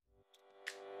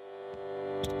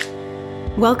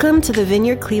Welcome to the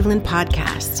Vineyard Cleveland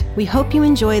podcast. We hope you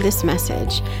enjoy this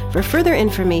message. For further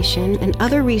information and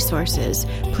other resources,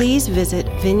 please visit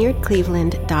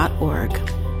vineyardcleveland.org.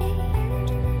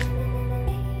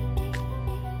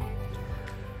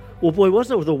 Well, boy,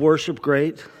 wasn't the worship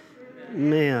great?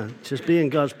 Man, just being in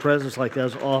God's presence like that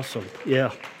is awesome.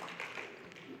 Yeah,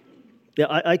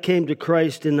 I came to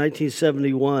Christ in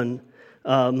 1971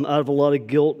 out of a lot of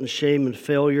guilt and shame and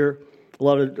failure, a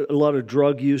lot of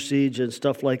drug usage and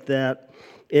stuff like that.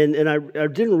 And I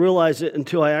didn't realize it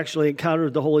until I actually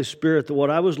encountered the Holy Spirit, that what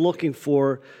I was looking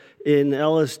for in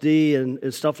LSD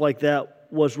and stuff like that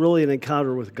was really an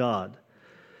encounter with God.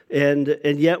 And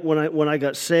yet when I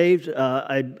got saved,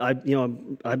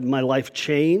 my life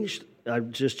changed. I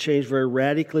just changed very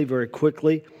radically, very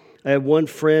quickly. I had one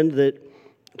friend that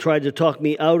tried to talk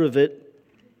me out of it.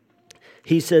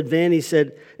 He said, Van,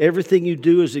 everything you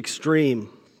do is extreme.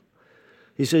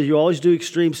 He said, you always do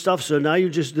extreme stuff, so now you're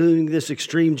just doing this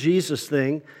extreme Jesus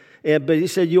thing. But he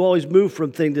said, you always move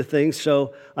from thing to thing,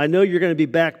 so I know you're going to be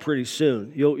back pretty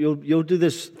soon. You'll do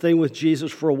this thing with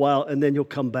Jesus for a while, and then you'll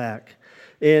come back.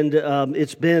 And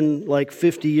it's been like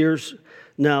 50 years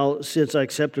now since I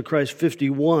accepted Christ,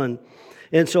 51.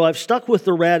 And so I've stuck with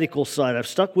the radical side. I've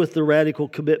stuck with the radical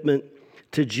commitment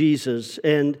to Jesus.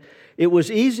 And it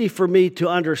was easy for me to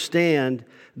understand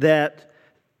that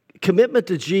commitment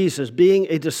to Jesus, being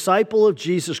a disciple of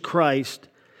Jesus Christ,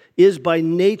 is by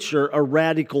nature a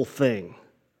radical thing.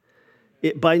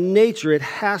 By nature, it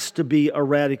has to be a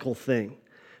radical thing,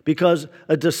 because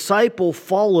a disciple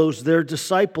follows their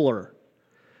discipler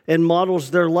and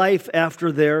models their life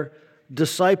after their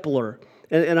discipler.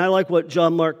 And I like what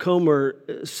John Mark Comer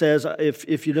says.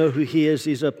 If you know who he is,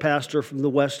 he's a pastor from the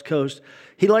West Coast.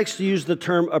 He likes to use the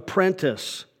term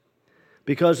apprentice,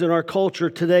 because in our culture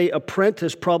today,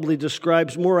 apprentice probably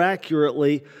describes more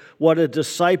accurately what a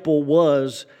disciple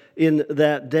was in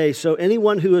that day. So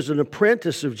anyone who is an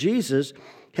apprentice of Jesus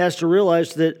has to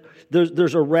realize that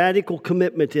there's a radical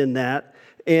commitment in that,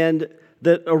 and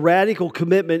that a radical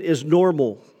commitment is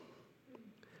normal.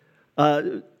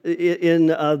 In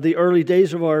the early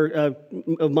days of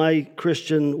my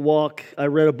Christian walk, I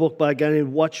read a book by a guy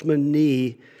named Watchman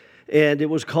Nee, and it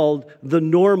was called The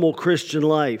Normal Christian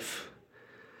Life.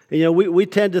 And, we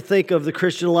tend to think of the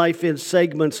Christian life in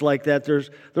segments like that. They're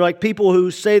like people who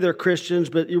say they're Christians,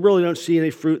 but you really don't see any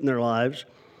fruit in their lives.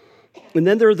 And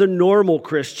then there are the normal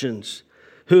Christians,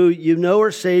 who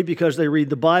are saved because they read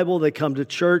the Bible, they come to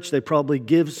church, they probably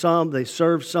give some, they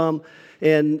serve some,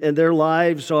 and their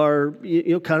lives are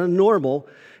kind of normal.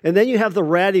 And then you have the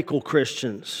radical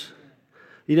Christians,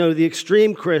 the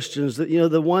extreme Christians,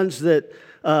 the ones that,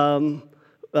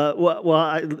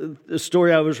 the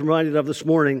story I was reminded of this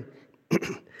morning,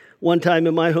 one time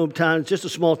in my hometown, just a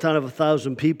small town of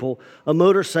 1,000 people, a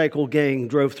motorcycle gang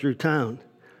drove through town.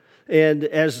 And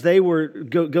as they were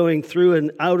going through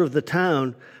and out of the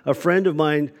town, a friend of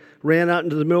mine ran out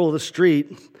into the middle of the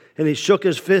street, and he shook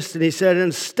his fist and he said,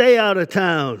 "And stay out of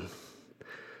town."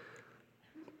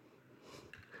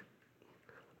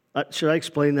 Should I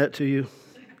explain that to you?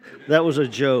 That was a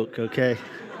joke, okay?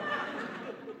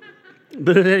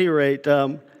 But at any rate,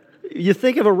 you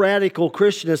think of a radical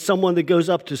Christian as someone that goes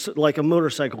up to like a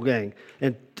motorcycle gang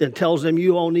and tells them,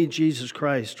 you all need Jesus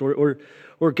Christ, or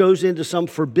goes into some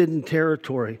forbidden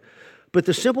territory. But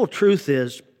the simple truth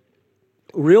is,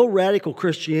 real radical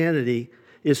Christianity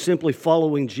is simply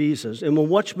following Jesus. And when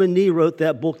Watchman Nee wrote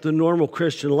that book, The Normal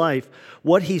Christian Life,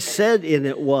 what he said in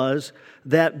it was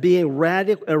that being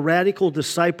a radical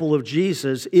disciple of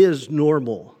Jesus is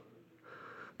normal.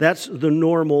 That's the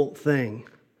normal thing.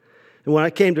 And when I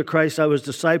came to Christ, I was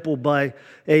discipled by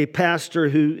a pastor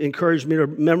who encouraged me to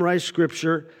memorize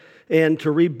Scripture and to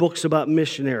read books about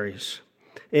missionaries.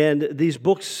 And these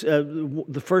books,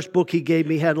 the first book he gave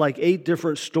me had like 8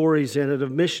 different stories in it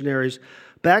of missionaries.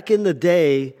 Back in the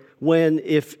day when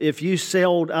if you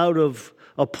sailed out of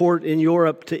a port in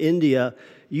Europe to India,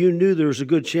 you knew there was a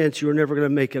good chance you were never going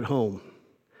to make it home.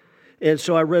 And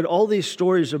so I read all these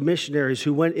stories of missionaries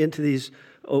who went into these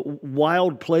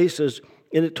wild places,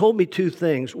 and it told me 2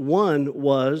 things. One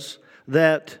was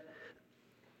that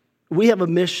we have a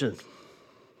mission,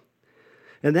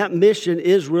 and that mission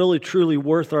is really, truly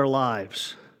worth our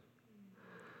lives.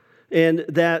 And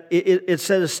that it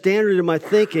set a standard in my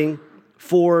thinking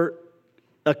for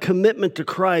a commitment to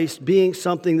Christ being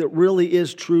something that really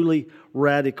is truly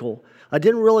radical. I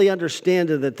didn't really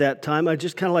understand it at that time. I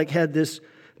just kind of like had this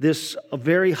a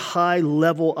very high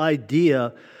level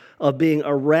idea of being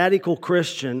a radical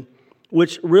Christian,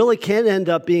 which really can end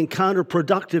up being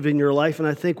counterproductive in your life, and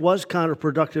I think was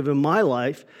counterproductive in my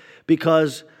life,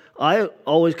 because I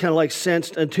always kind of like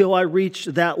sensed until I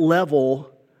reached that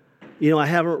level, I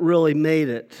haven't really made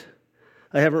it.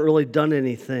 I haven't really done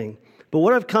anything. But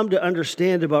what I've come to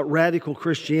understand about radical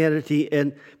Christianity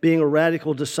and being a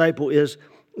radical disciple is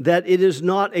that it is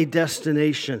not a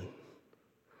destination.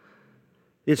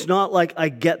 It's not like I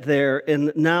get there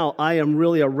and now I am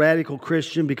really a radical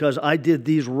Christian because I did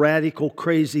these radical,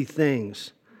 crazy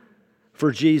things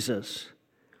for Jesus.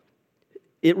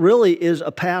 It really is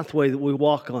a pathway that we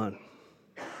walk on.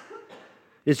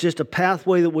 It's just a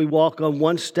pathway that we walk on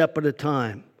one step at a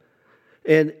time.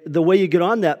 And the way you get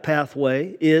on that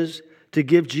pathway is to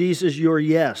give Jesus your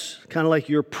yes, kind of like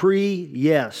your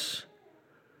pre-yes.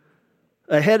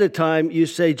 Ahead of time, you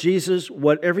say, Jesus,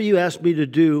 whatever you ask me to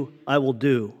do, I will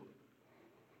do.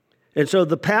 And so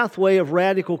the pathway of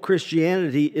radical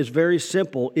Christianity is very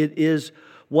simple. It is,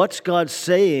 what's God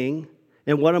saying,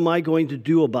 and what am I going to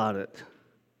do about it?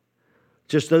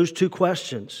 Just those two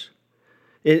questions.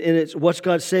 And it's what's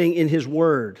God saying in His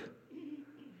Word?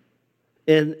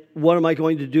 And what am I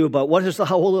going to do about it? What has the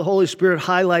Holy Spirit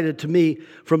highlighted to me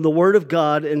from the Word of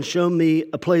God and shown me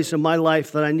a place in my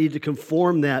life that I need to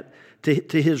conform that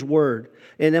to His Word?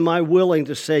 And am I willing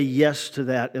to say yes to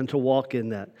that and to walk in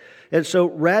that? And so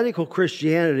radical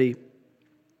Christianity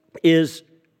is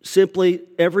simply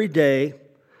every day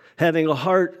having a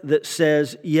heart that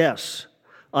says, yes,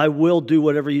 I will do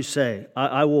whatever you say.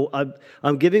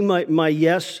 I'm giving my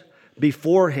yes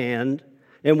beforehand,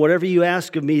 and whatever you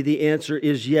ask of me, the answer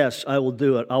is yes, I will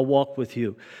do it. I'll walk with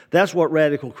you. That's what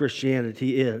radical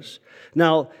Christianity is.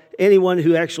 Now, anyone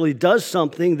who actually does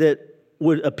something that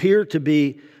would appear to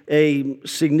be a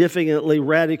significantly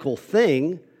radical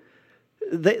thing,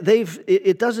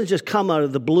 it doesn't just come out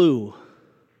of the blue.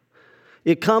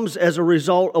 It comes as a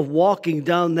result of walking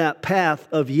down that path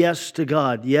of yes to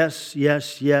God. Yes,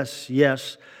 yes, yes,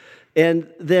 yes. And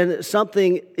then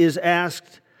something is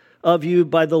asked of you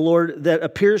by the Lord that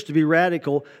appears to be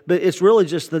radical, but it's really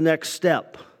just the next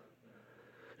step.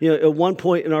 At one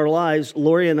point in our lives,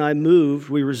 Lori and I moved.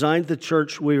 We resigned the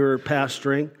church we were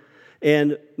pastoring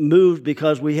and moved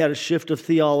because we had a shift of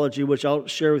theology, which I'll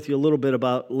share with you a little bit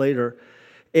about later.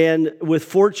 And with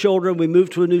 4 children, we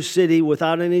moved to a new city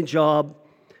without any job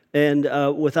and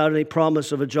without any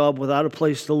promise of a job, without a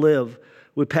place to live.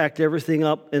 We packed everything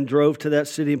up and drove to that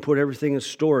city and put everything in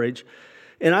storage.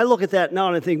 And I look at that now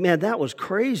and I think, man, that was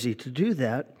crazy to do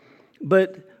that.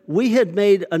 But we had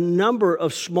made a number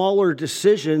of smaller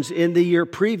decisions in the year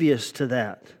previous to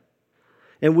that.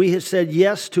 And we had said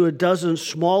yes to a dozen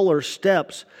smaller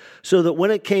steps so that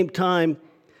when it came time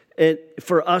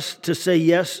for us to say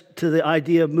yes to the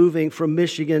idea of moving from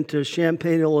Michigan to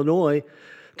Champaign, Illinois,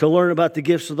 to learn about the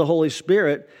gifts of the Holy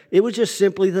Spirit, it was just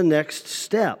simply the next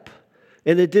step.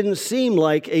 And it didn't seem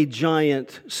like a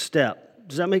giant step.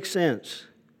 Does that make sense?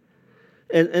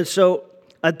 And so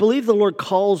I believe the Lord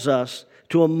calls us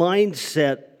to a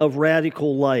mindset of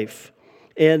radical life.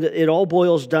 And it all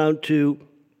boils down to,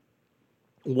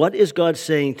 what is God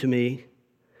saying to me,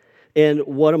 and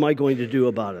what am I going to do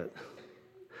about it?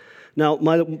 Now,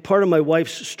 part of my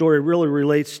wife's story really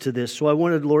relates to this, so I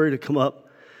wanted Lori to come up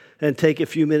and take a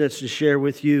few minutes to share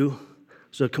with you.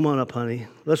 So come on up, honey.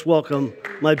 Let's welcome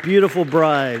my beautiful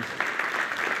bride.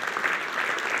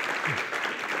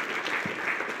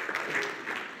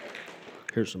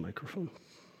 Here's the microphone.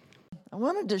 I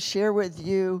wanted to share with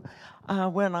you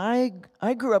when I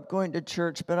grew up going to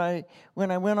church, but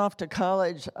when I went off to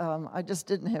college, I just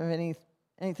didn't have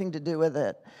anything to do with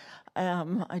it.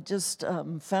 I just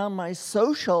found my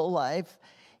social life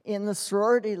in the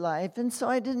sorority life, and so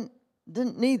I didn't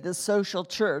need the social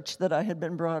church that I had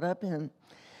been brought up in.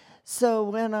 So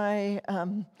when I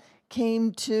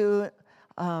came to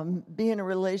be in a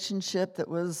relationship that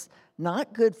was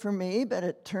not good for me,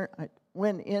 but I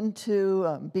went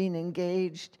into being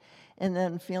engaged and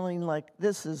then feeling like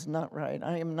this is not right.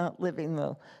 I am not living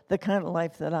the kind of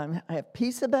life that I have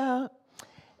peace about.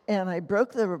 And I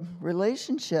broke the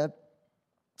relationship.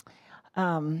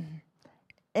 And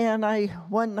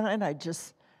one night I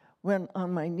just went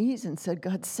on my knees and said,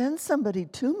 God, send somebody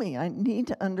to me. I need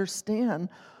to understand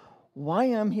why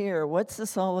I'm here. What's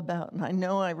this all about? And I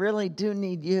know I really do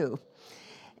need you.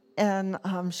 And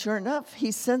sure enough,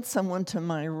 he sent someone to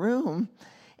my room,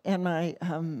 and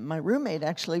my roommate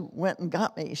actually went and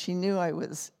got me. She knew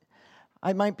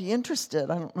I might be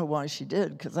interested. I don't know why she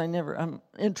did, because I'm an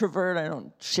introvert. I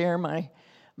don't share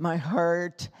my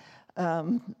heart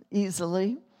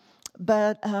easily.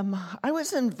 But I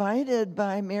was invited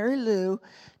by Mary Lou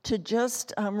to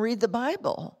just read the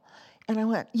Bible. And I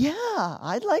went, yeah,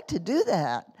 I'd like to do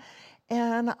that.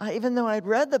 And even though I'd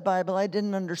read the Bible, I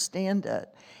didn't understand it.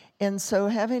 And so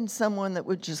having someone that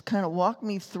would just kind of walk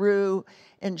me through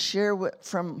and share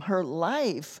from her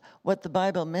life what the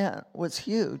Bible meant was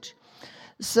huge.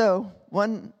 So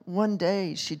one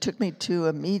day she took me to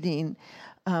a meeting.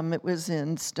 It was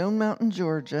in Stone Mountain,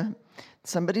 Georgia,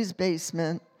 somebody's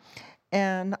basement.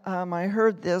 And I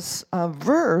heard this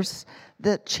verse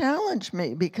that challenged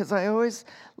me because I always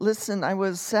listened. I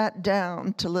was sat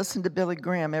down to listen to Billy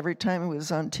Graham every time he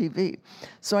was on TV.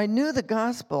 So I knew the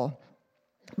gospel.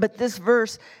 But this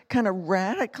verse kind of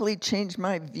radically changed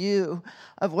my view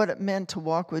of what it meant to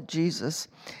walk with Jesus.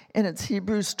 And it's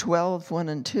Hebrews 12, 1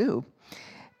 and 2.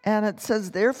 And it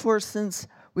says, therefore, since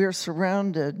we are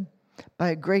surrounded by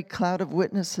a great cloud of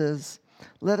witnesses,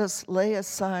 let us lay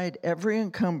aside every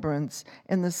encumbrance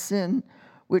and the sin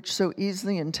which so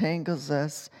easily entangles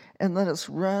us, and let us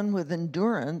run with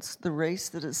endurance the race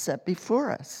that is set before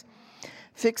us,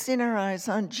 fixing our eyes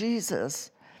on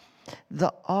Jesus,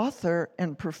 the author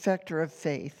and perfecter of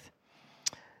faith,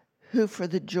 who for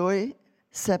the joy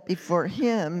set before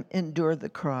him endured the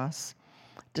cross,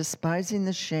 despising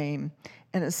the shame,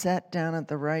 and is sat down at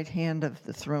the right hand of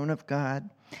the throne of God.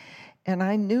 And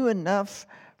I knew enough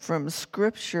from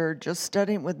Scripture, just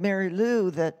studying with Mary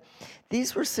Lou, that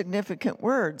these were significant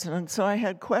words. And so I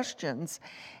had questions.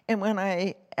 And when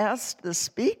I asked the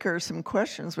speaker some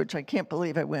questions, which I can't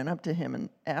believe I went up to him and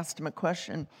asked him a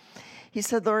question, he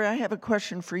said, Lori, I have a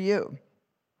question for you.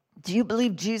 Do you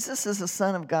believe Jesus is the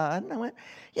Son of God? And I went,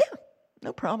 yeah,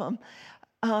 no problem.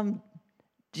 Do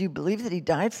you believe that he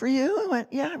died for you? I went,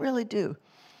 yeah, I really do.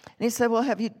 And he said, well,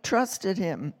 have you trusted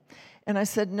him? And I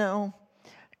said, no.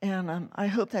 And I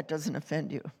hope that doesn't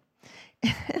offend you.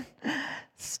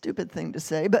 Stupid thing to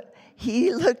say, but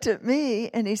he looked at me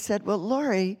and he said, well,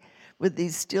 Lori, with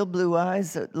these steel blue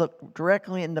eyes that look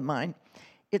directly into mine,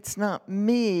 it's not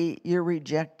me you're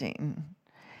rejecting.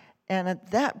 And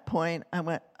at that point, I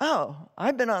went, oh,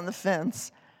 I've been on the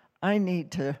fence. I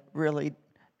need to really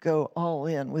go all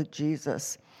in with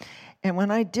Jesus. And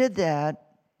when I did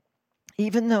that,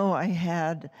 even though I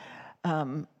had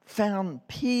found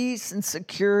peace and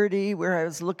security where I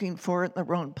was looking for it in the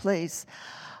wrong place,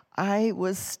 I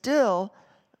was still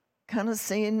kind of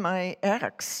seeing my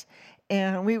ex,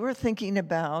 and we were thinking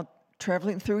about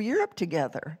traveling through Europe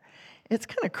together. It's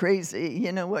kind of crazy,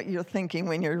 you know, what you're thinking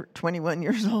when you're 21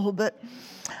 years old, but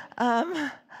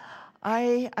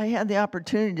I had the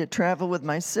opportunity to travel with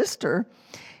my sister,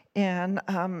 and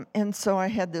so I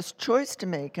had this choice to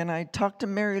make, and I talked to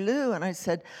Mary Lou, and I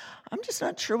said, I'm just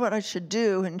not sure what I should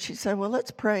do, and she said, well,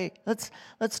 let's pray,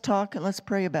 let's talk, and let's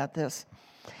pray about this.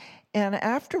 And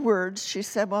afterwards, she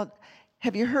said, well,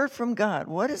 have you heard from God?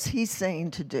 What is he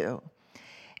saying to do?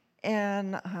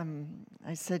 And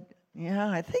I said, yeah,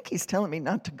 I think he's telling me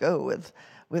not to go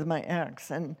with my ex.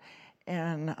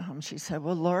 And she said,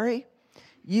 well, Lori,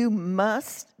 you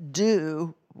must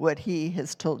do what he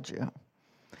has told you.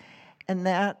 And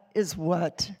that is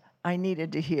what I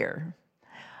needed to hear.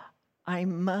 I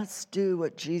must do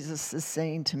what Jesus is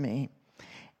saying to me.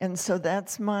 And so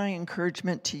that's my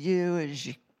encouragement to you as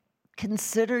you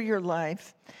consider your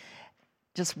life,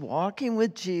 just walking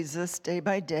with Jesus day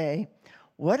by day.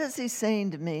 What is he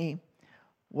saying to me?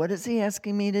 What is he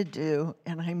asking me to do?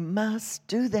 And I must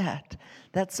do that.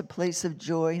 That's a place of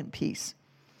joy and peace.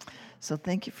 So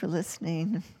thank you for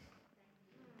listening.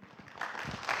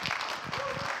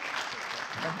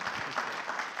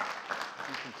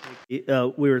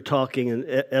 We were talking,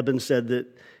 and Eben said that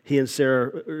he and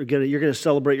Sarah you're going to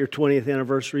celebrate your 20th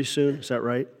anniversary soon. Is that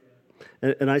right?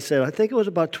 And I said, I think it was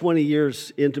about 20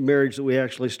 years into marriage that we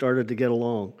actually started to get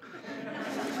along.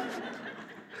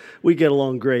 We get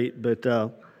along great, but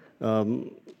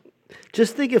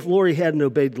just think if Lori hadn't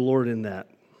obeyed the Lord in that.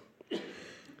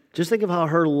 Just think of how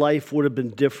her life would have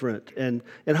been different and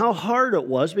how hard it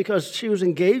was, because she was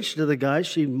engaged to the guy.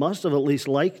 She must have at least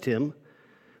liked him.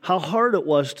 How hard it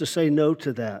was to say no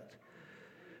to that.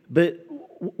 But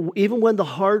even when the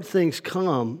hard things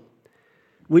come,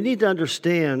 we need to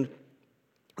understand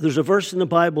there's a verse in the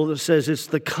Bible that says it's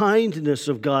the kindness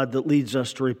of God that leads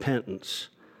us to repentance.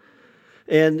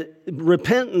 And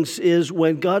repentance is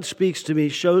when God speaks to me,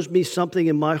 shows me something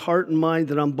in my heart and mind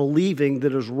that I'm believing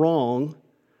that is wrong,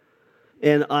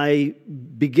 and I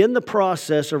begin the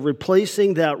process of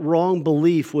replacing that wrong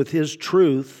belief with His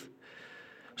truth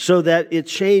so that it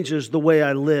changes the way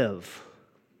I live.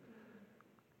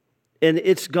 And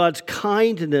it's God's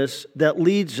kindness that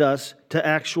leads us to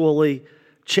actually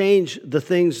change the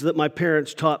things that my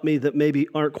parents taught me that maybe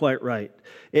aren't quite right.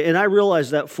 And I realize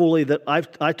that fully, that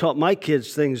I taught my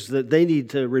kids things that they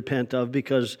need to repent of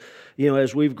because, you know,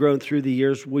 as we've grown through the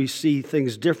years, we see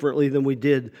things differently than we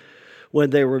did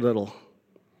when they were little.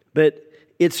 But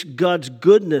it's God's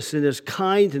goodness and His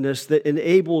kindness that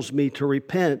enables me to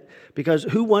repent, because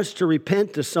who wants to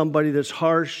repent to somebody that's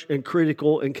harsh and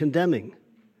critical and condemning?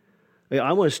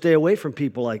 I want to stay away from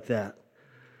people like that.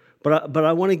 But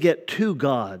I want to get to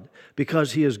God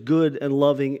because He is good and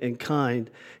loving and kind.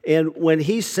 And when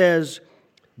He says,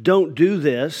 don't do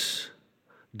this,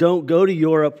 don't go to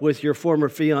Europe with your former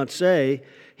fiancé,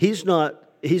 He's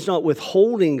not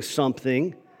withholding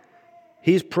something.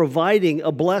 He's providing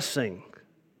a blessing.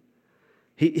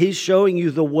 He's showing you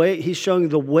the way. He's showing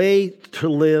the way to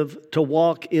live, to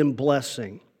walk in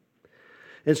blessing.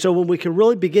 And so when we can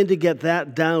really begin to get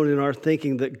that down in our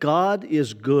thinking, that God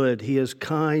is good, He is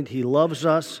kind, He loves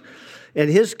us, and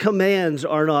His commands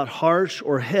are not harsh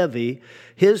or heavy.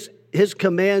 His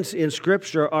commands in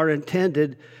Scripture are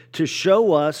intended to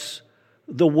show us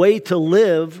the way to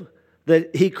live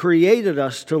that He created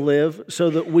us to live, so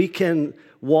that we can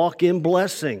walk in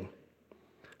blessing,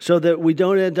 so that we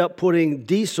don't end up putting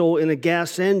diesel in a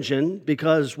gas engine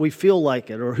because we feel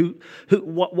like it, or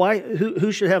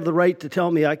who should have the right to tell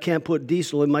me I can't put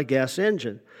diesel in my gas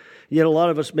engine? Yet a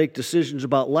lot of us make decisions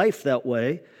about life that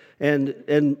way,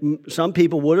 and some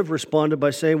people would have responded by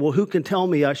saying, well, who can tell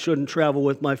me I shouldn't travel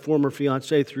with my former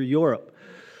fiancé through Europe?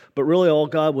 But really all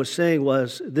God was saying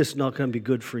was, this is not going to be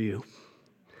good for you.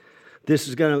 This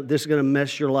is going to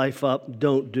mess your life up.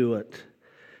 Don't do it.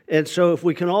 And so if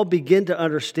we can all begin to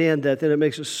understand that, then it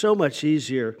makes it so much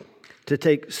easier to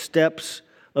take steps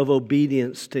of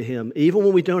obedience to Him, even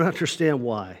when we don't understand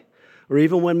why, or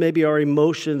even when maybe our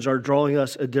emotions are drawing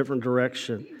us a different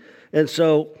direction. And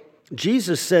so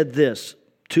Jesus said this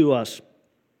to us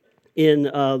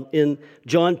in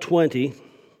John 20.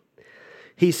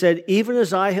 He said, even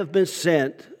as I have been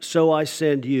sent, so I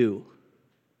send you.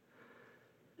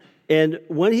 And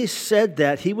when He said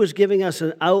that, He was giving us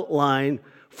an outline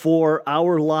for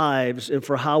our lives and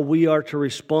for how we are to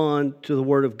respond to the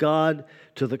Word of God,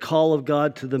 to the call of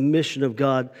God, to the mission of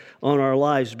God on our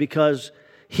lives, because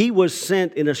He was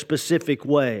sent in a specific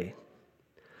way.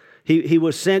 He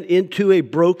was sent into a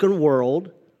broken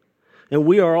world, and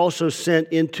we are also sent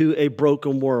into a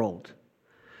broken world.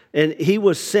 And He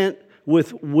was sent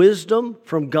with wisdom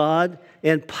from God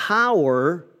and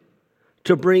power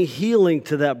to bring healing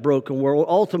to that broken world.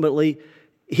 Ultimately,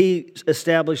 He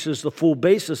establishes the full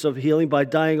basis of healing by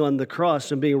dying on the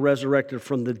cross and being resurrected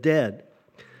from the dead.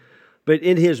 But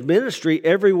in His ministry,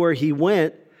 everywhere He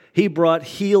went, He brought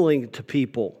healing to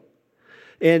people.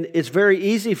 And it's very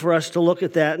easy for us to look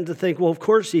at that and to think, well, of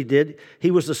course He did.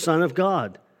 He was the Son of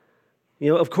God.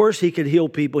 Of course He could heal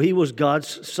people. He was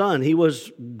God's Son. He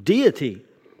was deity.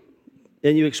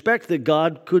 And you expect that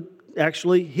God could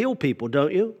actually heal people,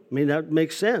 don't you? I mean, that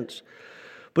makes sense.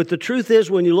 But the truth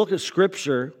is, when you look at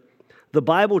Scripture, the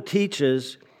Bible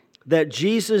teaches that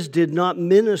Jesus did not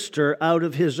minister out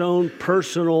of His own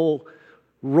personal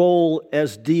role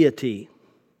as deity.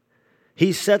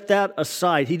 He set that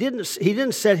aside. He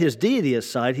didn't set His deity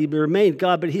aside. He remained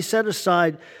God, but He set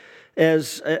aside,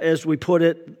 as we put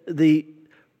it, the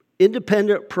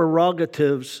independent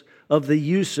prerogatives of the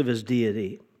use of His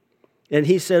deity. And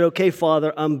He said, okay,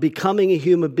 Father, I'm becoming a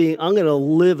human being. I'm going to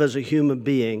live as a human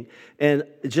being. And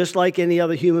just like any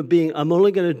other human being, I'm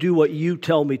only going to do what You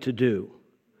tell me to do.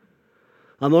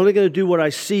 I'm only going to do what I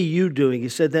see You doing. He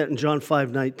said that in John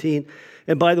 5:19.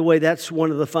 And by the way, that's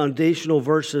one of the foundational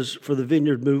verses for the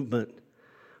Vineyard movement,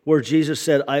 where Jesus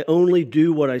said, I only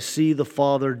do what I see the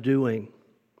Father doing.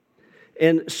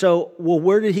 And so, well,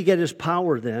 where did He get His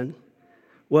power then?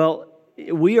 Well,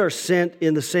 we are sent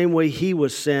in the same way He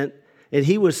was sent. And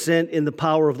He was sent in the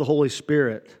power of the Holy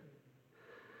Spirit.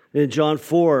 In John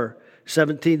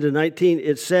 4:17-19,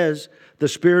 it says, the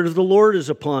Spirit of the Lord is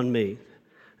upon me.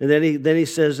 And then he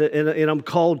says, and I'm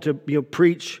called to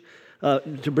preach,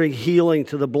 to bring healing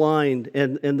to the blind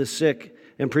and the sick,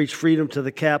 and preach freedom to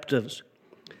the captives.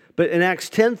 But in Acts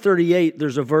 10:38,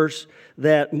 there's a verse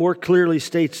that more clearly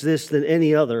states this than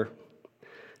any other.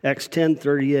 Acts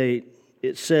 10:38,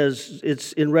 it says,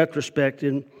 it's in retrospect,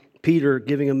 in Peter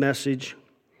giving a message,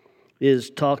 is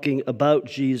talking about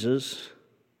Jesus.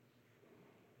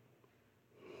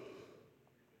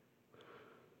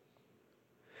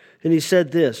 And he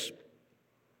said this,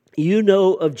 you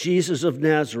know of Jesus of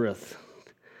Nazareth,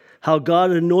 how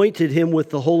God anointed Him with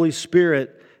the Holy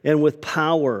Spirit and with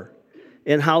power,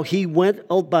 and how He went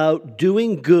about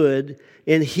doing good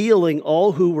and healing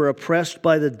all who were oppressed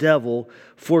by the devil,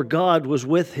 for God was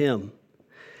with Him.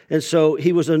 And so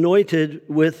He was anointed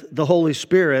with the Holy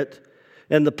Spirit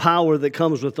and the power that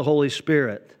comes with the Holy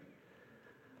Spirit.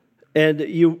 And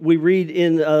we read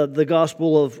in the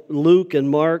Gospel of Luke and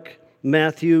Mark,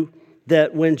 Matthew,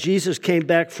 that when Jesus came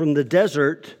back from the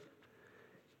desert,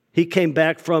 He came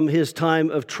back from his time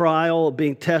of trial,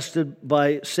 being tested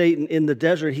by Satan in the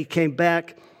desert. He came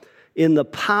back in the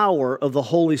power of the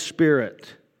Holy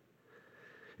Spirit.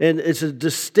 And it's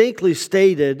distinctly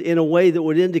stated in a way that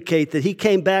would indicate that he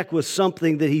came back with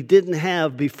something that he didn't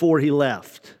have before he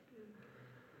left.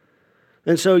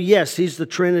 And so, yes, he's the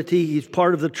Trinity. He's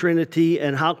part of the Trinity.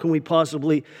 And how can we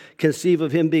possibly conceive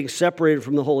of him being separated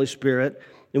from the Holy Spirit?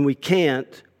 And we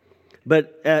can't.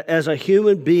 But as a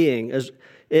human being,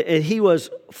 and he was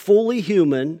fully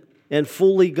human and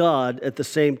fully God at the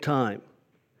same time.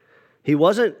 He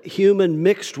wasn't human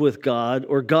mixed with God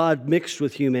or God mixed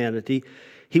with humanity.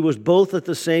 He was both at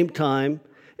the same time.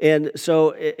 And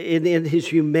so in his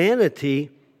humanity,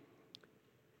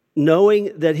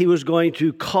 knowing that he was going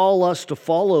to call us to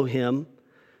follow him,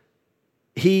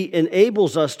 he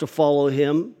enables us to follow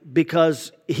him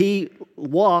because he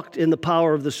walked in the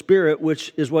power of the Spirit,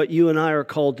 which is what you and I are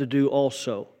called to do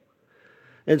also.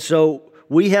 And so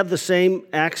we have the same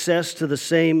access to the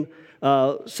same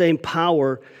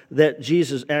power that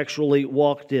Jesus actually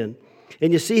walked in.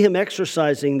 And you see him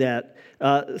exercising that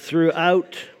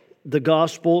throughout the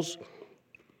Gospels.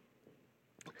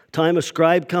 Time a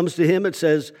scribe comes to him and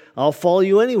says, I'll follow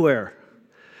you anywhere.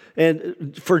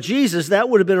 And for Jesus, that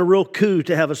would have been a real coup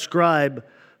to have a scribe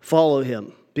follow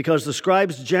him, because the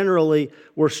scribes generally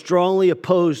were strongly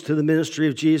opposed to the ministry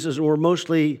of Jesus and were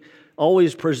mostly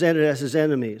always presented as his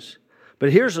enemies.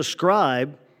 But here's a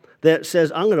scribe that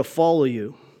says, I'm going to follow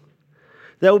you.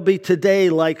 That would be today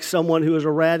like someone who is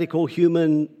a radical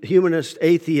humanist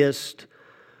atheist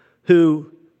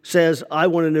who says, I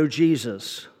want to know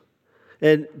Jesus.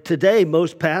 And today,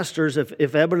 most pastors,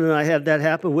 if Eben and I had that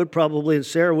happen, would probably,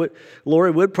 and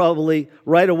Lori would probably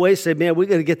right away say, man, we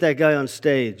got to get that guy on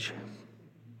stage.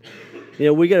 You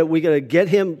know, we got to get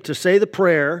him to say the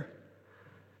prayer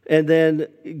and then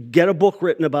get a book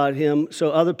written about him so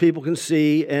other people can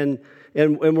see. And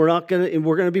we're going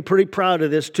to be pretty proud of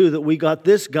this too, that we got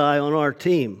this guy on our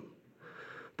team.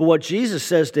 But what Jesus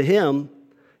says to him,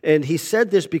 and he said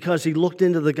this because he looked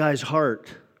into the guy's heart.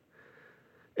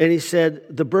 And he said,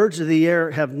 the birds of the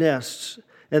air have nests,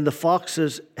 and the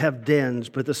foxes have dens,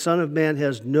 but the Son of Man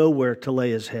has nowhere to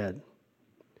lay his head.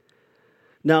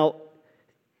 Now,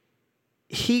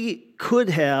 he could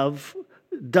have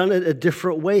done it a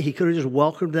different way. He could have just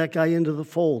welcomed that guy into the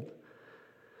fold.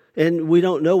 And we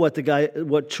don't know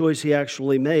what choice he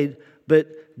actually made,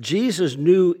 but Jesus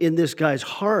knew in this guy's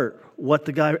heart what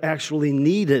the guy actually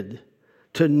needed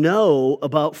to know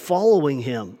about following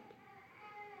him.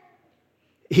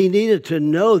 He needed to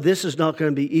know this is not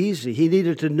going to be easy. He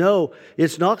needed to know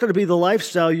it's not going to be the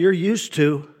lifestyle you're used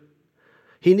to.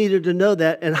 He needed to know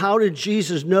that. And how did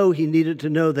Jesus know he needed to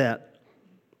know that?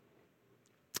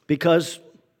 Because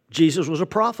Jesus was a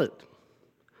prophet.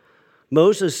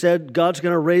 Moses said, God's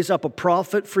going to raise up a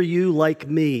prophet for you like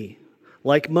me,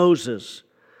 like Moses.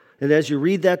 And as you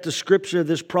read that description of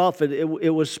this prophet,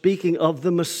 it was speaking of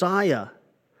the Messiah,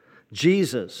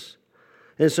 Jesus.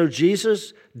 And so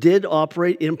Jesus did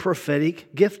operate in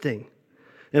prophetic gifting.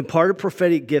 And part of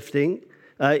prophetic gifting,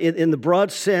 in the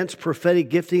broad sense, prophetic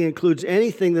gifting includes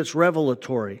anything that's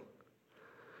revelatory.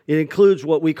 It includes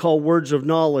what we call words of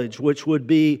knowledge, which would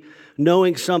be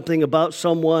knowing something about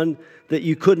someone that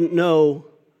you couldn't know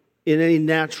in any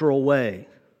natural way.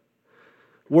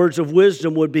 Words of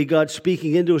wisdom would be God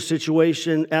speaking into a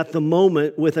situation at the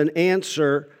moment with an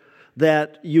answer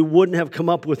that you wouldn't have come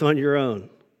up with on your own.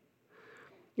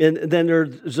 And then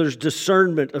there's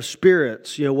discernment of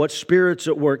spirits. You know, what spirit's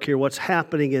at work here? What's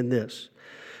happening in this?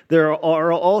 There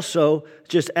are also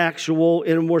just actual,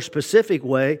 in a more specific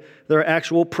way, there are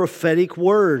actual prophetic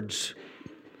words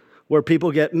where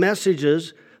people get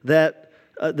messages that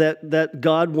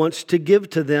God wants to give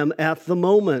to them at the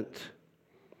moment.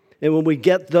 And when we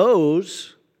get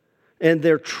those, and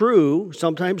they're true,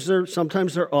 sometimes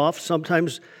they're off,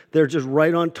 sometimes they're just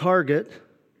right on target.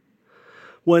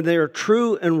 When they are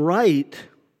true and right,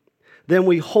 then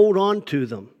we hold on to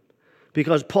them.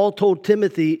 Because Paul told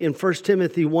Timothy in 1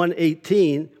 Timothy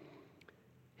 1:18,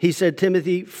 he said,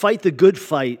 Timothy, fight the good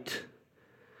fight.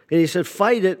 And he said,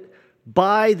 fight it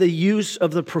by the use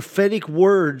of the prophetic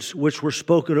words which were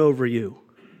spoken over you.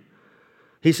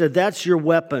 He said, that's your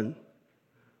weapon,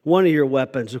 one of your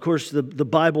weapons. Of course, the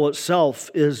Bible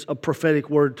itself is a prophetic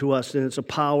word to us, and it's a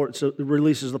power. It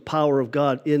releases the power of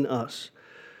God in us.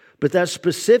 But that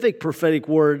specific prophetic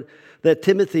word that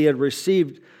Timothy had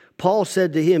received, Paul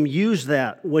said to him, use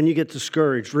that when you get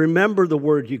discouraged. Remember the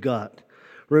word you got.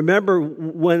 Remember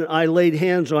when I laid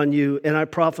hands on you and I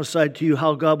prophesied to you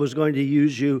how God was going to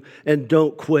use you, and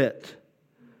don't quit.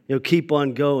 keep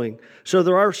on going. So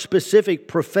there are specific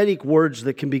prophetic words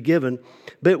that can be given,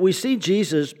 but we see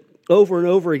Jesus over and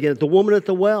over again. The woman at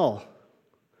the well.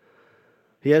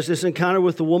 He has this encounter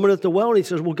with the woman at the well, and he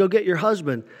says, well, go get your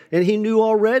husband. And he knew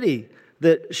already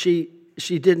that she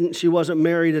wasn't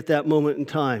married at that moment in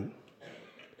time.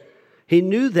 He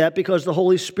knew that because the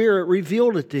Holy Spirit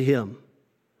revealed it to him.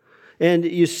 And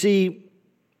you see,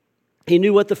 he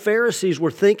knew what the Pharisees were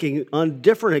thinking on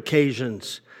different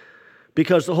occasions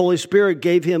because the Holy Spirit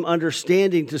gave him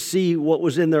understanding to see what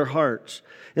was in their hearts.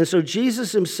 And so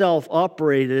Jesus himself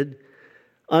operated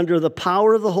under the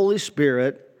power of the Holy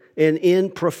Spirit and in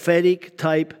prophetic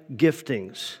type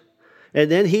giftings.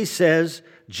 And then he says,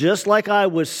 just like I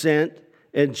was sent,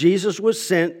 and Jesus was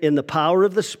sent in the power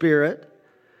of the Spirit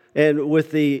and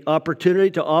with the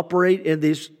opportunity to operate in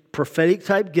these prophetic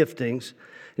type giftings.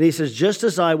 And he says, just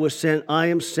as I was sent, I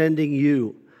am sending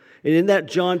you. And in that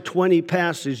John 20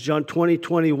 passage, John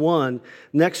 20:21,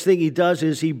 next thing he does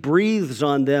is he breathes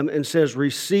on them and says,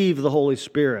 receive the Holy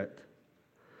Spirit.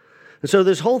 And so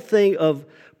this whole thing of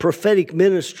prophetic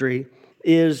ministry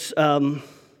is one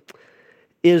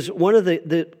of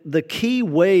the key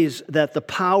ways that the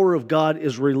power of God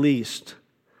is released.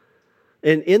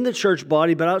 And in the church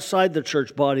body, but outside the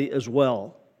church body as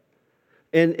well.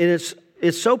 And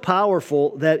it's so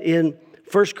powerful that in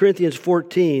 1 Corinthians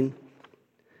 14,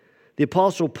 the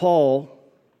Apostle Paul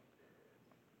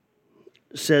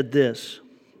said this.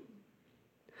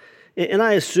 And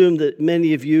I assume that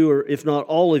many of you, or if not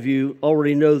all of you,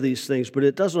 already know these things, but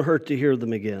it doesn't hurt to hear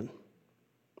them again.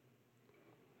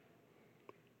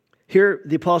 Here,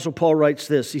 the Apostle Paul writes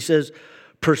this. He says,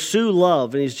 pursue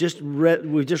love. And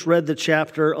we've just read the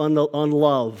chapter on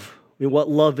love, what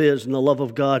love is and the love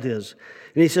of God is.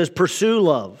 And he says, pursue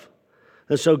love.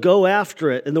 And so go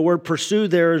after it. And the word pursue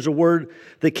there is a word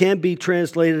that can be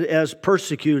translated as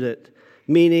persecute it,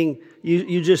 meaning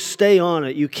you just stay on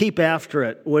it. You keep after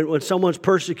it. When someone's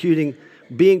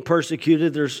being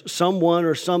persecuted, there's someone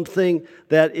or something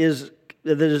that is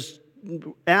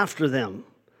after them,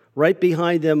 right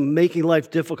behind them, making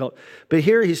life difficult. But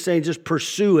here he's saying just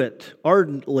pursue it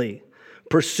ardently.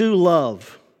 Pursue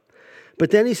love.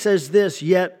 But then he says this,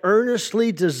 yet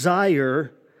earnestly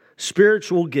desire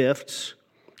spiritual gifts,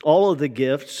 all of the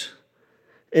gifts.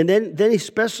 And then he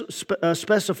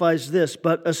specifies this,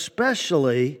 but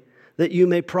especially that you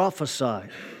may prophesy.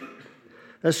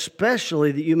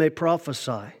 Especially that you may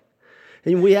prophesy.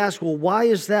 And we ask, well, why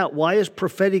is that? Why is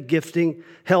prophetic gifting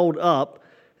held up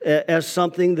as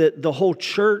something that the whole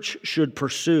church should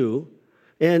pursue?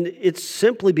 And it's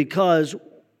simply because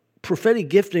prophetic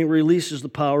gifting releases the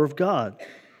power of God.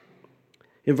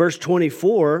 In verse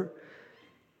 24,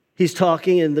 he's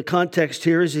talking, in the context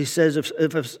here is he says,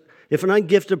 if an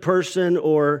ungifted person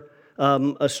or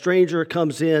a stranger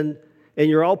comes in and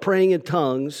you're all praying in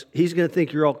tongues, he's going to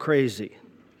think you're all crazy.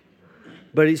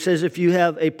 But he says if you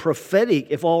have a prophetic,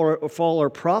 if all are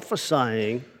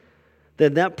prophesying,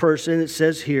 then that person, it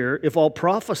says here, if all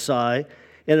prophesy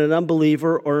and an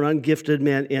unbeliever or an ungifted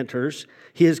man enters,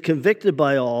 he is convicted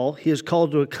by all, he is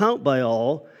called to account by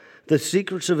all, the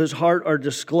secrets of his heart are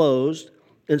disclosed,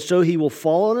 and so he will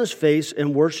fall on his face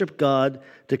and worship God,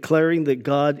 declaring that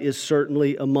God is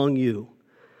certainly among you.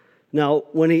 Now,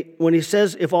 when he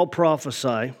says, if all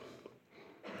prophesy,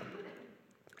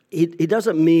 he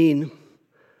doesn't mean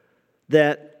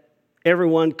that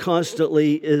everyone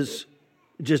constantly is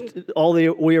just, all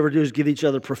we ever do is give each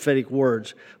other prophetic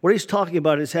words. What he's talking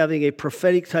about is having a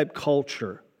prophetic type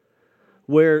culture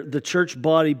where the church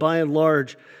body, by and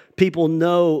large, people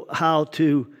know how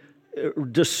to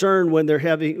discern when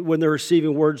they're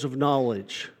receiving words of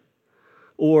knowledge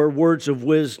or words of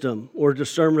wisdom or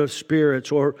discernment of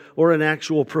spirits or an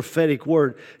actual prophetic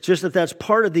word. It's just that that's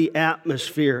part of the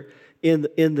atmosphere in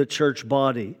the church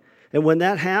body. And when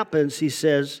that happens, he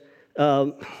says,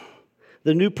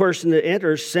 the new person that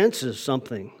enters senses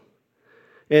something.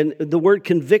 And the word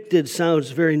convicted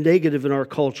sounds very negative in our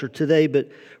culture today, but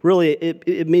really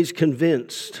it means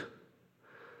convinced.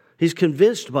 He's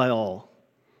convinced by all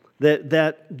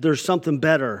that there's something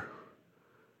better,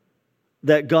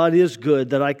 that God is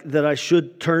good, that I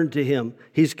should turn to Him.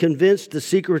 He's convinced the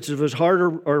secrets of his heart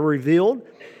are revealed,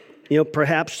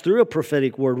 perhaps through a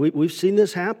prophetic word. We've seen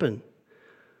this happen.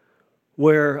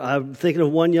 Where I'm thinking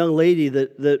of one young lady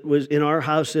that was in our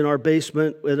house, in our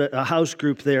basement, with a house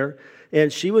group there,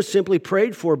 and she was simply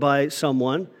prayed for by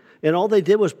someone, and all they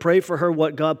did was pray for her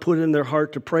what God put in their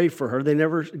heart to pray for her. They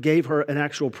never gave her an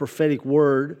actual prophetic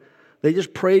word. They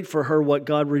just prayed for her what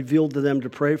God revealed to them to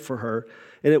pray for her,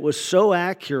 and it was so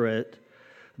accurate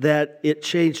that it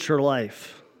changed her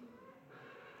life.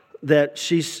 that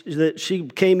she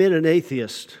came in an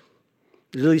atheist.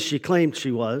 At least she claimed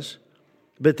she was.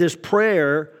 But this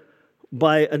prayer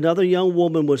by another young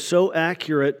woman was so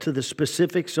accurate to the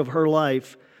specifics of her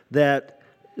life that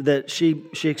she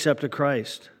accepted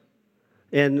Christ.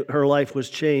 And her life was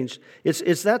changed.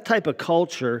 It's that type of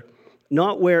culture,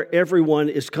 not where everyone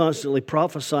is constantly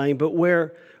prophesying, but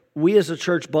where we as a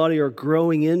church body are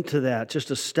growing into that,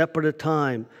 just a step at a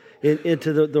time,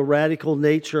 into the radical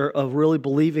nature of really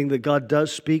believing that God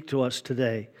does speak to us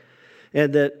today.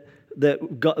 And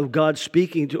that God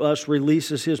speaking to us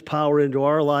releases His power into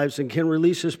our lives and can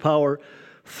release His power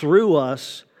through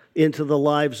us into the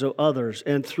lives of others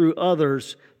and through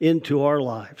others into our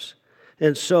lives.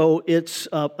 And so it's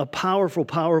a powerful,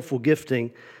 powerful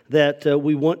gifting that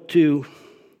we want to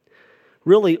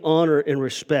really honor and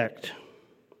respect.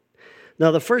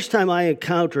 Now, the first time I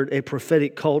encountered a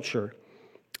prophetic culture,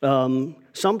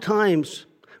 sometimes,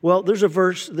 well, there's a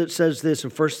verse that says this in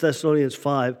 1 Thessalonians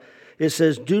 5. It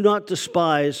says, "Do not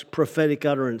despise prophetic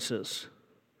utterances,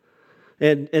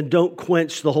 and don't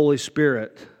quench the Holy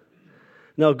Spirit."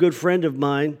 Now, a good friend of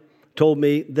mine told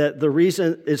me that the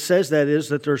reason it says that is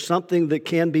that there's something that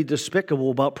can be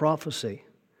despicable about prophecy.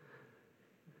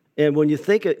 And when you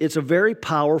think it's a very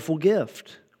powerful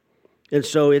gift. And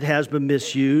so it has been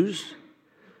misused.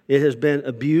 It has been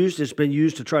abused. It's been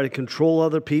used to try to control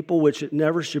other people, which it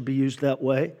never should be used that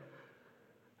way.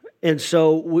 And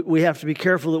so we have to be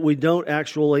careful that we don't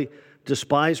actually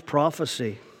despise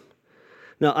prophecy.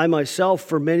 Now, I myself,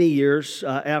 for many years,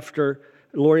 after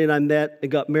Lori and I met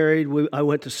and got married, I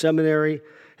went to seminary.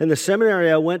 And the seminary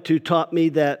I went to taught me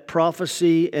that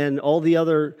prophecy and all the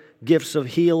other gifts of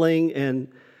healing and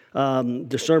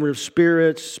discernment of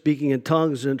spirits, speaking in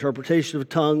tongues and interpretation of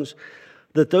tongues,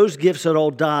 that those gifts had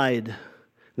all died,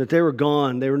 that they were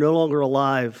gone, they were no longer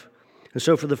alive. And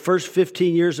so for the first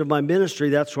 15 years of my ministry,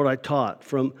 that's what I taught,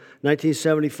 from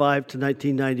 1975 to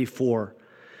 1994.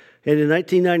 And in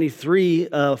 1993,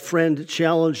 a friend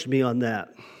challenged me on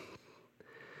that.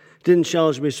 Didn't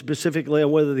challenge me specifically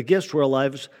on whether the gifts were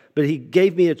alive, but he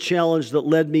gave me a challenge that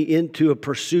led me into a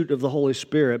pursuit of the Holy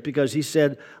Spirit, because he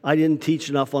said I didn't teach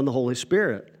enough on the Holy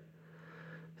Spirit.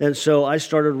 And so I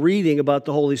started reading about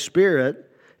the Holy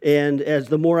Spirit, and as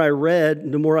the more I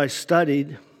read, the more I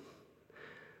studied,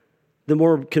 the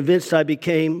more convinced I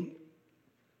became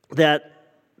that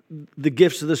the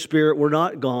gifts of the Spirit were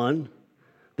not gone,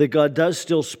 that God does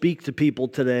still speak to people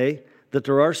today, that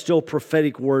there are still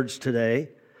prophetic words today,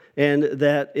 and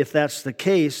that if that's the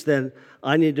case, then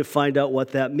I need to find out what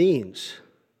that means.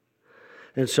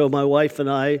 And so my wife and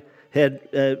I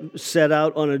had set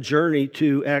out on a journey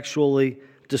to actually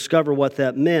discover what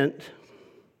that meant.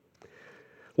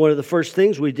 One of the first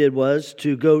things we did was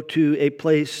to go to a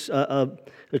place, a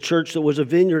church that was a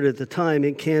vineyard at the time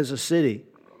in Kansas City.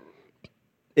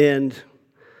 And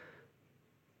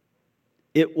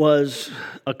it was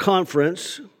a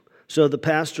conference. So the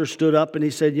pastor stood up and he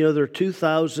said, there are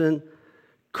 2,000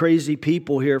 crazy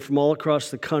people here from all across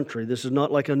the country. This is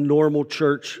not like a normal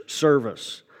church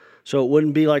service. So it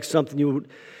wouldn't be like something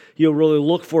you really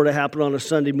look for to happen on a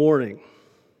Sunday morning.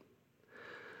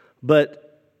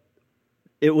 But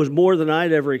it was more than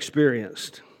I'd ever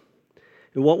experienced.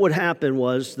 And what would happen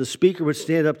was the speaker would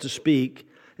stand up to speak,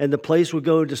 and the place would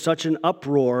go into such an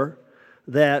uproar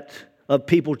that of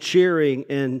people cheering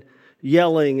and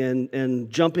yelling and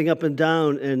jumping up and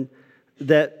down, and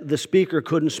that the speaker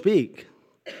couldn't speak.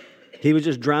 He was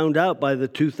just drowned out by the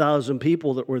 2,000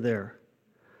 people that were there.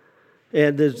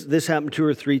 And this happened 2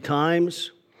 or 3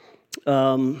 times.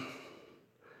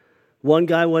 One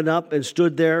guy went up and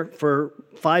stood there for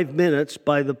 5 minutes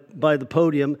by the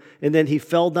podium, and then he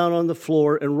fell down on the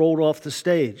floor and rolled off the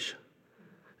stage.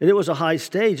 And it was a high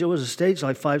stage. It was a stage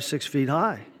like 5-6 feet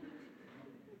high.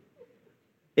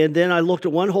 And then I looked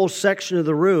at one whole section of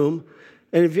the room,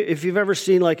 and if you've ever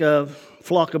seen like a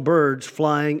flock of birds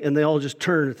flying and they all just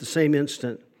turn at the same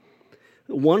instant,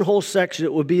 one whole section,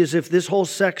 it would be as if this whole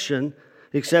section,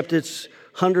 except it's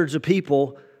hundreds of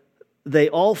people, they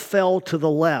all fell to the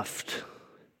left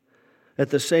at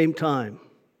the same time.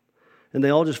 And they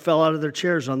all just fell out of their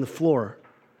chairs on the floor.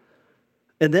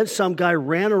 And then some guy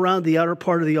ran around the outer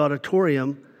part of the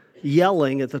auditorium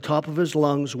yelling at the top of his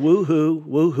lungs, "Woo-hoo,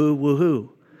 woo-hoo,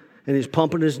 woo-hoo." And he's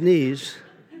pumping his knees.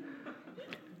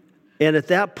 And at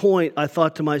that point, I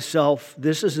thought to myself,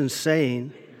 this is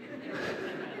insane.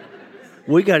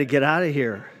 We got to get out of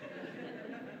here.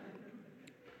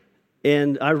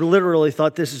 And I literally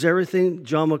thought, this is everything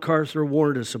John MacArthur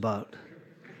warned us about.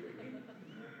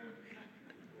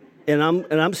 And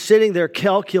I'm sitting there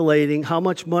calculating how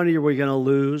much money are we going to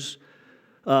lose?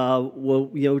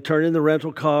 We'll turn in the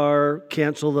rental car,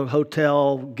 cancel the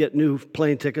hotel, get new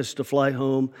plane tickets to fly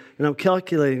home. And I'm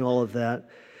calculating all of that.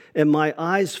 And my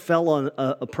eyes fell on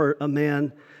a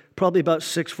man, probably about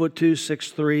 6'2",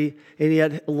 6'3", and he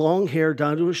had long hair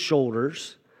down to his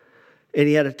shoulders, and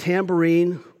he had a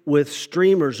tambourine with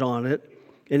streamers on it,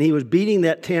 and he was beating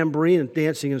that tambourine and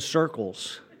dancing in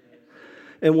circles.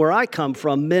 And where I come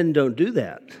from, men don't do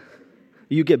that.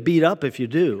 You get beat up if you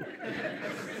do.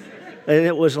 And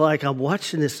it was like, I'm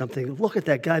watching this, I'm thinking, look at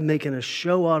that guy making a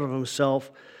show out of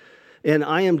himself, and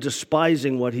I am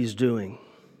despising what he's doing.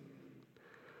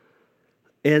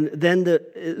 And then the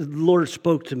Lord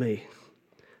spoke to me,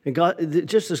 and God,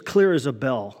 just as clear as a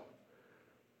bell,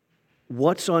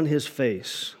 what's on his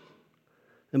face?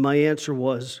 And my answer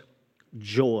was,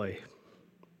 joy.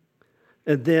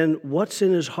 And then, what's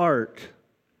in his heart?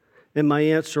 And my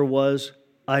answer was,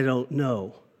 I don't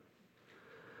know.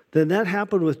 Then that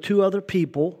happened with two other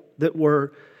people that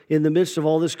were in the midst of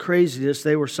all this craziness.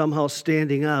 They were somehow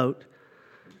standing out.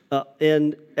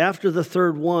 And after the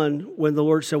third one, when the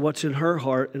Lord said, what's in her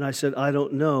heart? And I said, I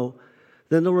don't know.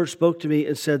 Then the Lord spoke to me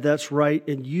and said, that's right,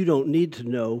 and you don't need to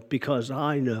know because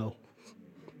I know.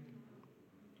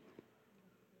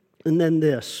 And then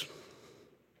this.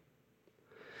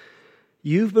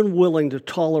 You've been willing to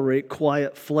tolerate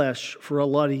quiet flesh for a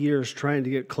lot of years trying to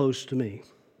get close to me.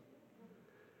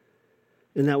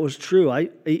 And that was true.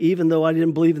 Even though I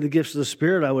didn't believe in the gifts of the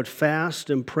Spirit, I would fast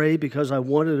and pray because I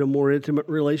wanted a more intimate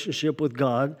relationship with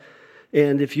God.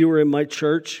 And if you were in my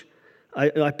church,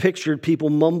 I pictured people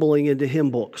mumbling into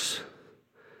hymn books.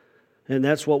 And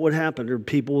that's what would happen. Or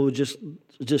people would just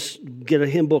get a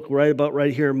hymn book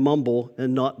right here and mumble,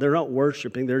 and they're not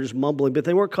worshiping, they're just mumbling, but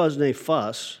they weren't causing any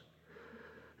fuss.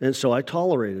 And so I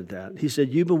tolerated that. He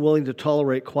said, you've been willing to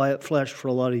tolerate quiet flesh for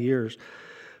a lot of years,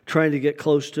 trying to get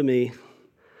close to me.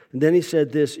 And then he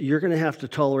said this, you're going to have to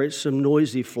tolerate some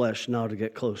noisy flesh now to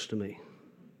get close to me.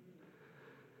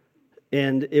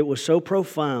 And it was so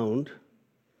profound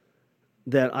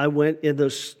that I went in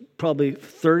those probably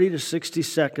 30 to 60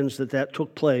 seconds that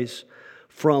took place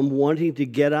from wanting to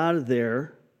get out of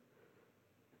there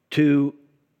to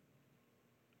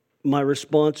my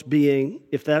response being,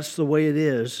 if that's the way it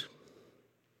is,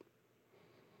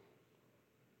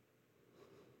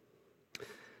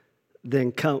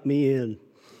 then count me in.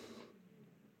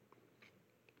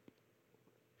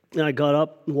 And I got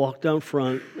up and walked down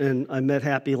front, and I met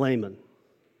Happy Lehman.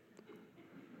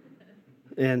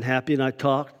 And Happy and I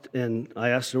talked, and I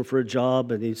asked him for a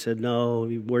job, and he said, no,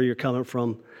 where you're coming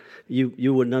from,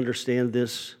 you wouldn't understand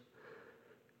this.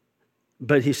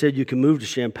 But he said, you can move to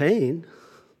Champaign,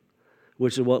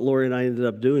 which is what Lori and I ended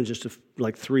up doing. Just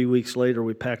like 3 weeks later,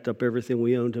 we packed up everything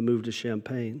we owned to move to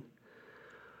Champaign.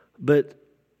 But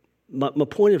my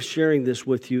point of sharing this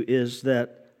with you is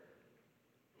that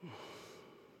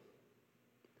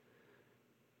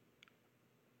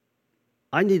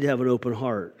I need to have an open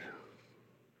heart.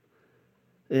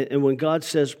 And when God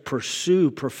says pursue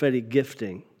prophetic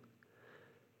gifting,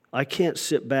 I can't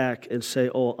sit back and say,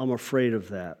 oh, I'm afraid of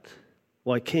that.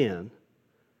 Well, I can,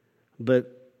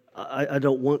 but I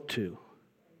don't want to.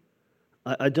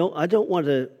 I don't want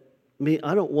to,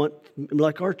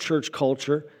 like our church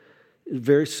culture,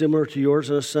 very similar to yours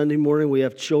on a Sunday morning. We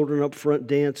have children up front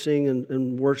dancing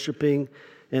and worshiping,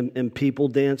 and people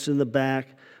dance in the back.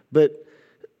 But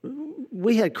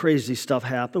we had crazy stuff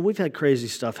happen. We've had crazy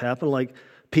stuff happen, like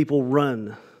people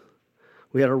run.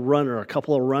 We had a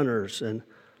couple of runners. And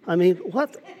I mean,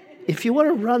 what? If you want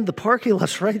to run, the parking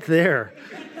lot's right there,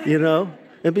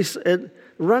 and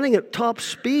running at top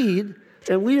speed,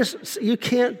 and you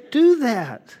can't do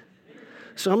that.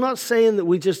 So I'm not saying that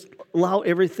we just allow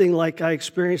everything like I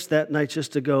experienced that night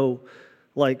just to go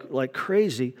like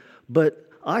crazy, but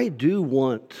I do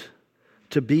want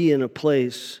to be in a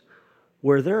place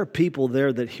where there are people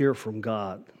there that hear from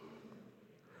God.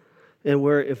 And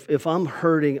where if I'm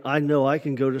hurting, I know I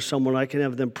can go to someone, I can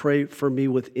have them pray for me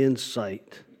with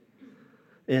insight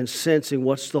and sensing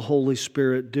what's the Holy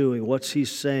Spirit doing, what's He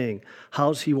saying,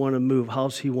 how's He want to move,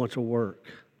 how's He want to work.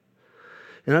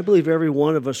 And I believe every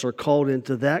one of us are called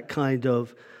into that kind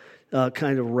of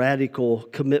radical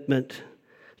commitment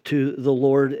to the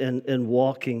Lord and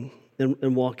walking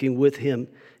with Him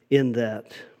in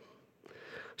that.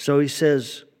 So he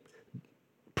says,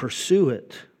 pursue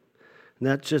it. And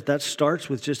that starts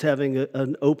with just having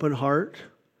an open heart.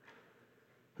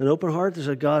 An open heart that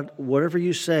says, God, whatever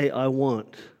you say, I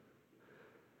want.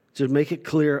 Just make it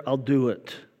clear, I'll do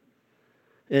it.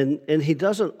 And he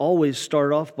doesn't always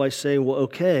start off by saying, well,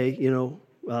 okay,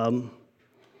 run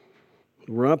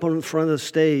up on the front of the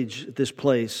stage at this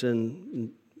place and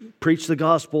preach the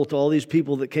gospel to all these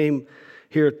people that came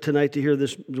here tonight to hear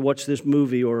this, watch this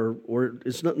movie, or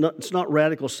it's not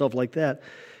radical stuff like that.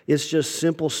 It's just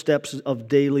simple steps of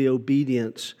daily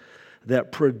obedience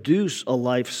that produce a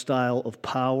lifestyle of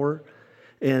power,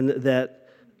 and that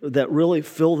really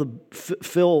fill the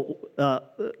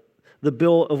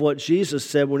bill of what Jesus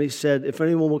said when he said, if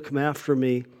anyone will come after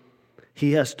me,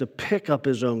 he has to pick up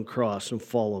his own cross and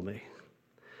follow me.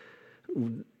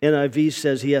 NIV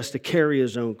says he has to carry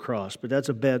his own cross, but that's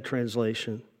a bad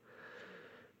translation.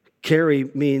 Carry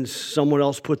means someone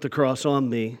else put the cross on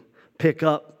me. Pick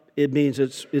up, it means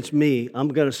it's me. I'm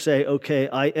going to say, okay,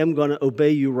 I am going to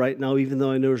obey you right now, even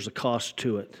though I know there's a cost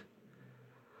to it.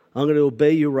 I'm going to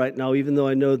obey you right now, even though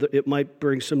I know that it might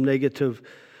bring some negative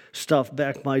stuff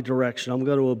back my direction. I'm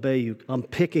going to obey you. I'm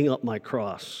picking up my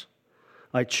cross.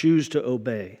 I choose to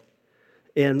obey.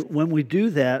 And when we do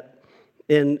that,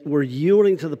 and we're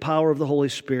yielding to the power of the Holy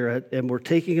Spirit, and we're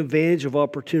taking advantage of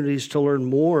opportunities to learn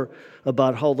more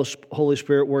about how the Holy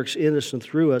Spirit works in us and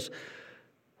through us,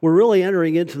 we're really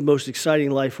entering into the most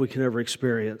exciting life we can ever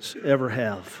experience, ever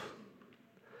have.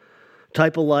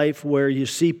 Type of life where you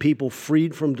see people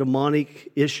freed from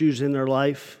demonic issues in their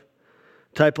life.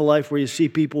 Type of life where you see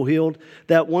people healed.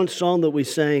 That one song that we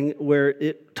sang where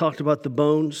it talked about the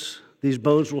bones, these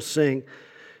bones will sing.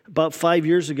 About 5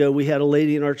 years ago, we had a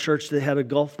lady in our church that had a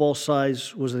golf ball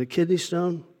size, was it a kidney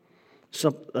stone?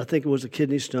 I think it was a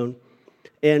kidney stone.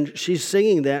 And she's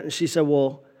singing that, and she said,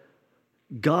 well,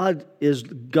 God is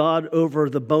God over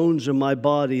the bones in my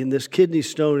body, and this kidney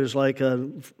stone is like a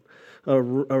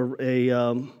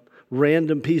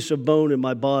random piece of bone in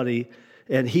my body,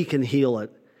 and he can heal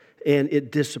it. And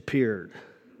it disappeared.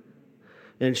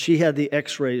 And she had the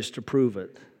x-rays to prove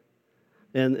it.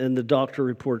 And the doctor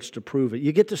reports to prove it.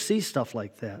 You get to see stuff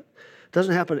like that. It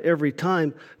doesn't happen every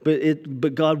time,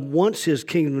 but God wants his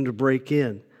kingdom to break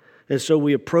in. And so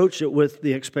we approach it with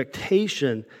the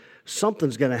expectation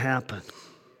something's going to happen.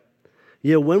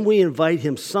 You know, when we invite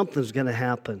him, something's going to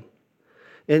happen.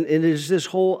 And it is this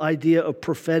whole idea of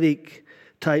prophetic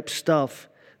type stuff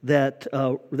that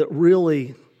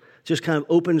really just kind of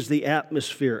opens the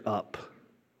atmosphere up.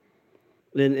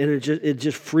 And it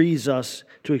just frees us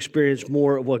to experience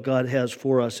more of what God has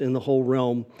for us in the whole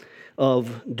realm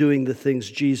of doing the things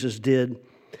Jesus did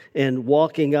and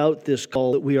walking out this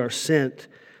call that we are sent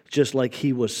just like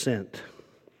he was sent.